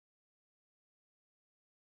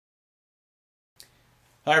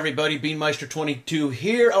Hi everybody, Beanmeister22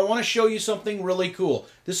 here. I want to show you something really cool.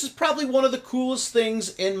 This is probably one of the coolest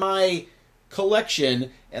things in my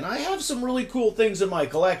collection, and I have some really cool things in my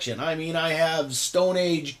collection. I mean, I have Stone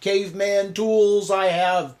Age caveman tools, I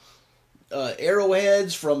have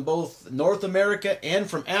arrowheads from both North America and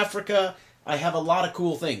from Africa. I have a lot of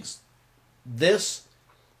cool things. This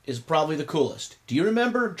is probably the coolest. Do you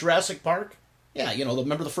remember Jurassic Park? Yeah,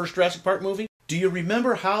 remember the first Jurassic Park movie? Do you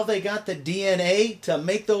remember how they got the DNA to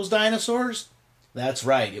make those dinosaurs? That's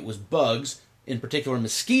right, it was bugs, in particular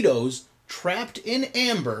mosquitoes, trapped in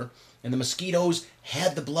amber, and the mosquitoes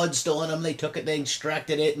had the blood still in them. They took it, they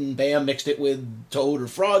extracted it, and bam, mixed it with toad or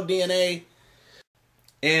frog DNA.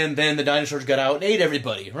 And then the dinosaurs got out and ate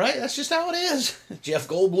everybody, right? That's just how it is. Jeff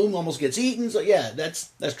Goldblum almost gets eaten, so yeah,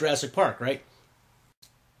 that's Jurassic Park, right?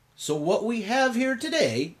 So what we have here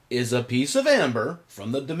today is a piece of amber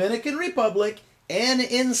from the Dominican Republic, and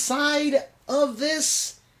inside of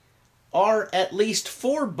this are at least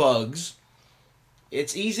 4 bugs.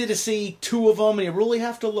 It's easy to see 2 of them, and you really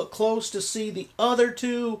have to look close to see the other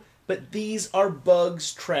 2, but these are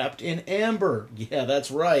bugs trapped in amber. Yeah,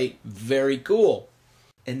 that's right. Very cool.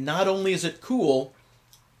 And not only is it cool,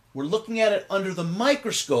 we're looking at it under the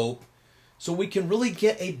microscope so we can really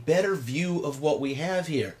get a better view of what we have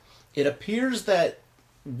here. It appears that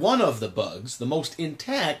one of the bugs, the most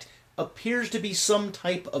intact, appears to be some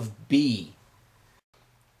type of bee.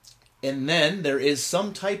 And then there is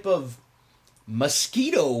some type of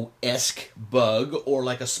mosquito-esque bug, or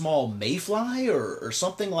like a small mayfly or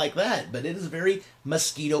something like that, but it is very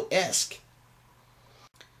mosquito-esque.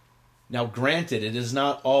 Now granted, it is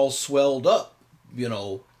not all swelled up,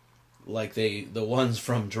 like the ones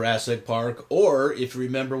from Jurassic Park, or if you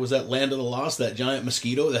remember, was that Land of the Lost, that giant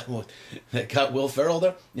mosquito that got Will Ferrell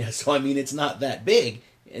there? Yeah, so I mean, it's not that big.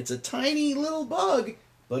 It's a tiny little bug,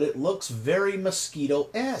 but it looks very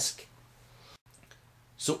mosquito-esque.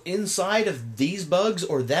 So inside of these bugs,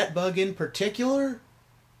 or that bug in particular,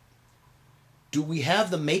 do we have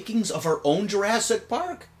the makings of our own Jurassic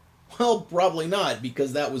Park? Well, probably not,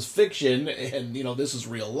 because that was fiction, and, this is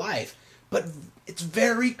real life. But it's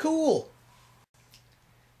very cool.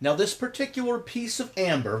 Now, this particular piece of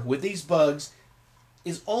amber with these bugs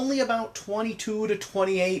is only about 22 to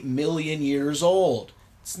 28 million years old.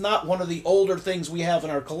 It's not one of the older things we have in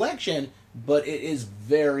our collection, but it is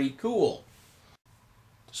very cool.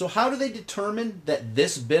 So how do they determine that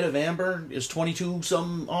this bit of amber is 22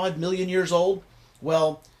 some odd million years old?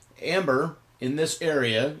 Well, amber in this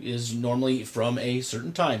area is normally from a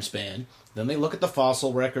certain time span. Then they look at the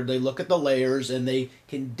fossil record, they look at the layers, and they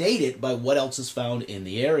can date it by what else is found in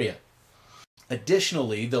the area.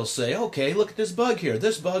 Additionally, they'll say, okay, look at this bug here.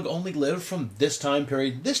 This bug only lived from this time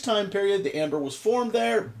period. This time period, the amber was formed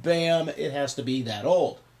there. Bam, it has to be that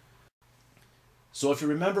old. So if you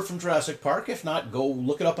remember from Jurassic Park, if not, go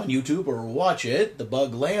look it up on YouTube or watch it. The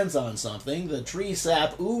bug lands on something. The tree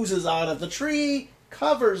sap oozes out of the tree,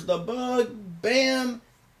 covers the bug, bam,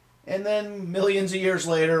 and then millions of years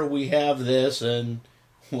later we have this, and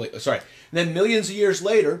then millions of years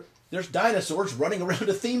later there's dinosaurs running around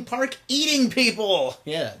a theme park eating people.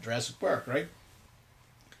 Yeah, Jurassic Park, right?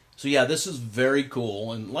 So yeah, this is very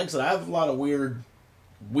cool, and like I said, I have a lot of weird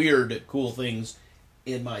cool things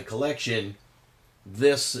in my collection.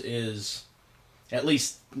 This is, at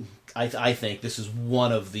least I think this is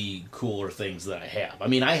one of the cooler things that I have. I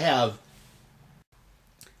mean, I have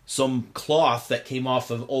some cloth that came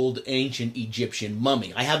off of old ancient Egyptian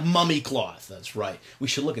mummy. I have mummy cloth, that's right. We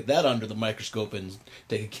should look at that under the microscope and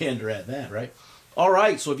take a gander at that, right?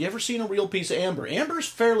 Alright, so have you ever seen a real piece of amber? Amber is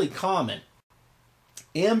fairly common.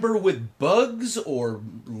 Amber with bugs or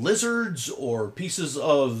lizards or pieces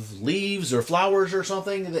of leaves or flowers or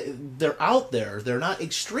something, they're out there. They're not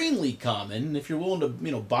extremely common. If you're willing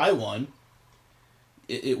to, buy one,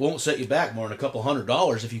 it won't set you back more than a couple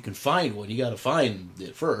 $100 if you can find one. You got to find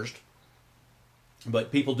it first.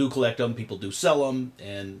 But people do collect them, people do sell them,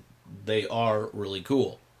 and they are really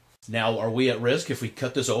cool. Now, are we at risk if we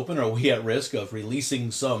cut this open? Are we at risk of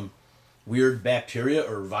releasing some weird bacteria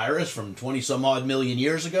or virus from 20 some odd million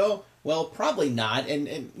years ago? Well, probably not.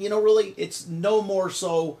 And really, it's no more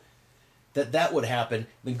so that would happen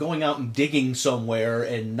than going out and digging somewhere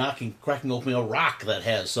and cracking open a rock that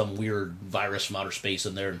has some weird virus from outer space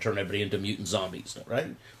in there and turn everybody into mutant zombies,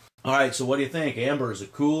 right? All right, so what do you think? Amber, is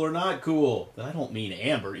it cool or not cool? I don't mean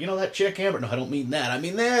amber. That chick amber? No, I don't mean that. I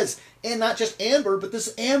mean this. And not just amber, but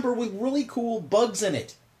this amber with really cool bugs in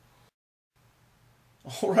it.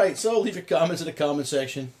 All right, so leave your comments in the comment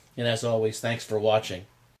section. And as always, thanks for watching.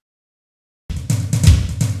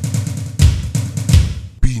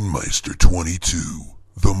 Beanmeister22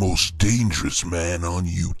 The most dangerous man on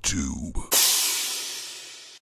YouTube.